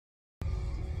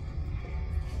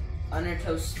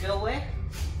Undertow Spillway.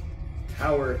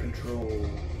 Tower control.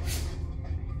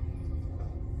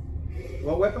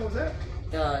 What weapon was that?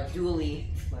 The dually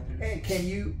weapon. Hey, can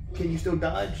you still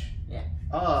dodge? Yeah.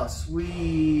 Oh,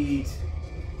 sweet.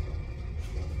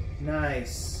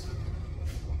 Nice.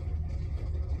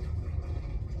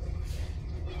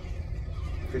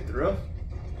 Good throw.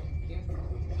 Yeah.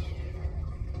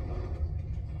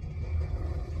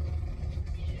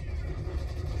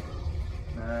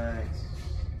 Nice.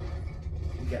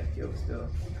 You got the kill still.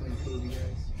 Between the two of you guys.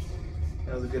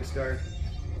 That was a good start.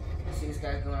 I see this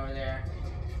guy going over there.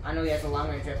 I know he has a long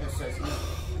range weapon, so it's easy.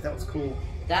 That was cool.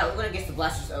 That one against the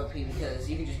blaster's OP because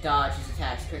you can just dodge his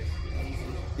attacks quick and easy.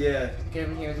 Yeah. Get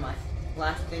him here with my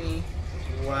blast thingy.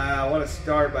 Wow, what a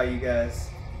start by you guys.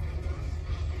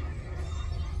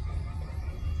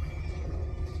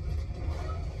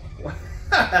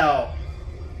 Wow.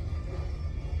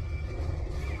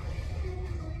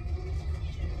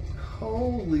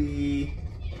 Holy.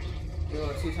 You're a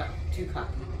little too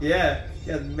cocky. Yeah,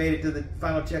 you guys made it to the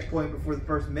final checkpoint before the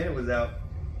first minute was out.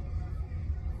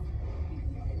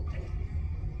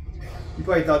 You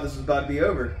probably thought this was about to be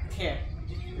over. Yeah.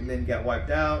 And then got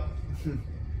wiped out.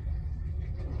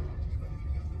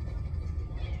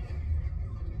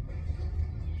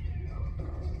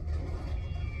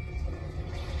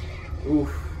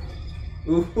 Oof.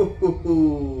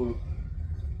 Ooh.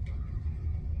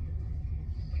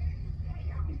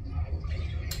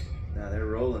 Now they're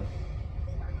rolling.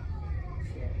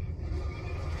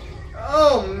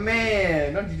 Oh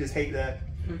man! Don't you just hate that?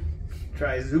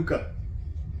 Try Zuka.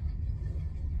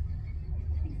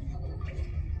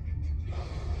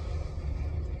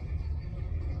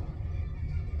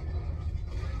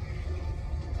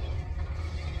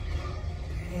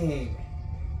 Dang.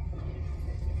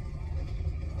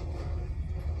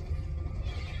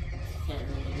 Can't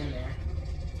really get in there.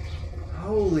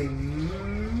 Holy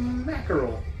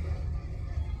mackerel.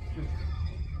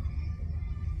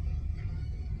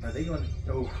 Are they going to,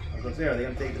 oh, I was going to say, are they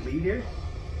going to take the lead here?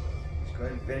 Just go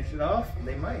ahead and finish it off.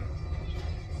 They might.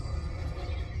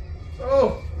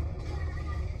 Oh!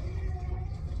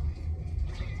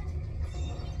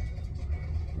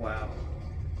 Wow.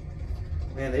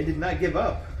 Man, they did not give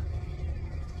up.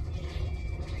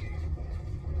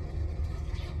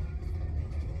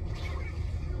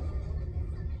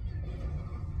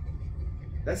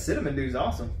 That cinnamon dude's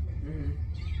awesome. Mm-hmm.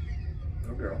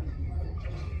 Oh, girl.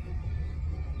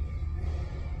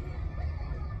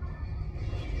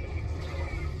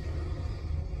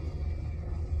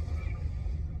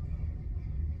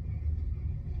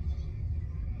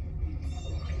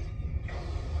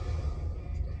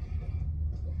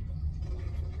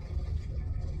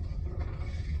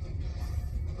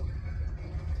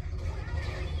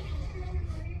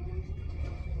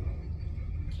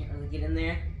 Can't really get in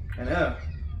there. I know.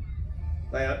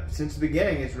 Like since the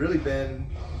beginning, it's really been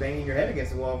banging your head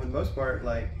against the wall for the most part.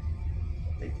 Like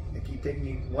they keep taking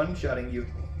you, one-shotting you.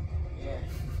 Yeah.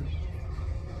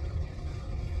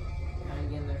 Trying to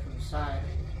get in there from the side.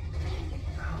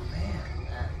 Oh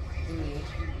man. Thingy.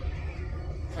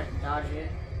 Try to dodge it.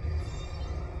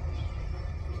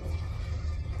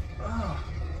 Oh.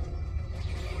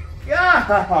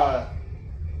 God.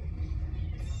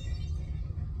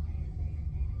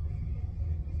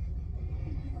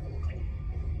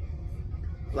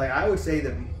 Like I would say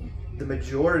that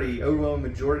the overwhelming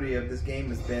majority of this game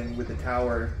has been with the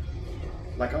tower,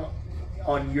 like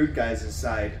on your guys'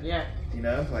 side. Yeah. You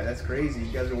know, like that's crazy.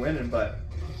 You guys are winning, but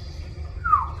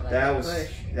that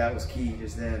was key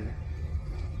just then.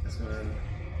 That's gonna,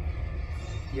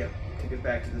 yeah, take it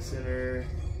back to the center.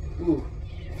 Ooh,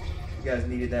 you guys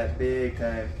needed that big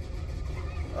time.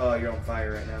 Oh, you're on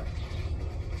fire right now.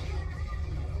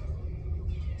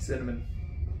 Cinnamon.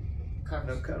 Cuddles.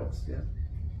 No cuddles. Yeah.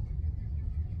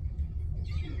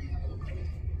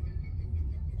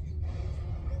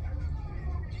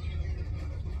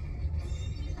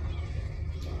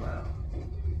 Wow.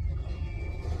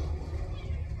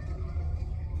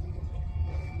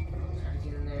 Trying to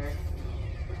get in there.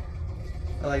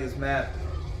 I like this map.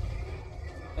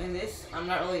 In this, I'm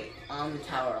not really on the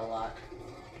tower a lot.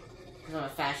 Because I'm a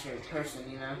faster person,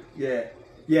 you know? Yeah.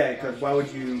 Yeah, because why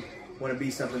would you want to be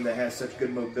something that has such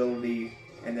good mobility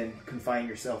and then confine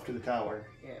yourself to the tower?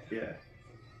 Yeah. Yeah.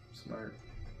 Smart.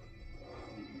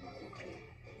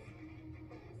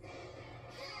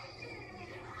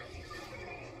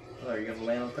 Oh, you're gonna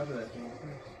land on top of that thing.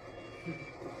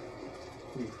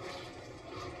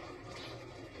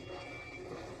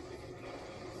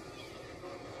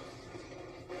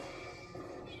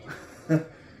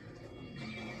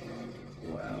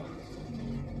 Wow.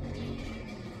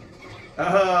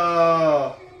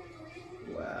 Oh!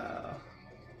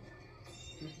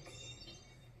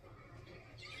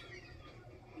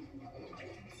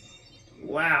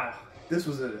 this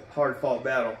was a hard-fought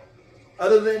battle.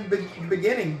 Other than the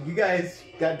beginning, you guys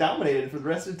got dominated for the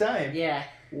rest of the time. Yeah.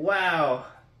 Wow.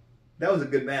 That was a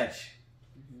good match.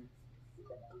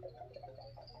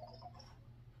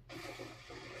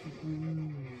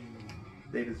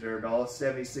 They deserved all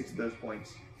 76 of those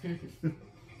points.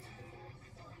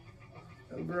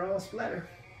 Overall, Splatter.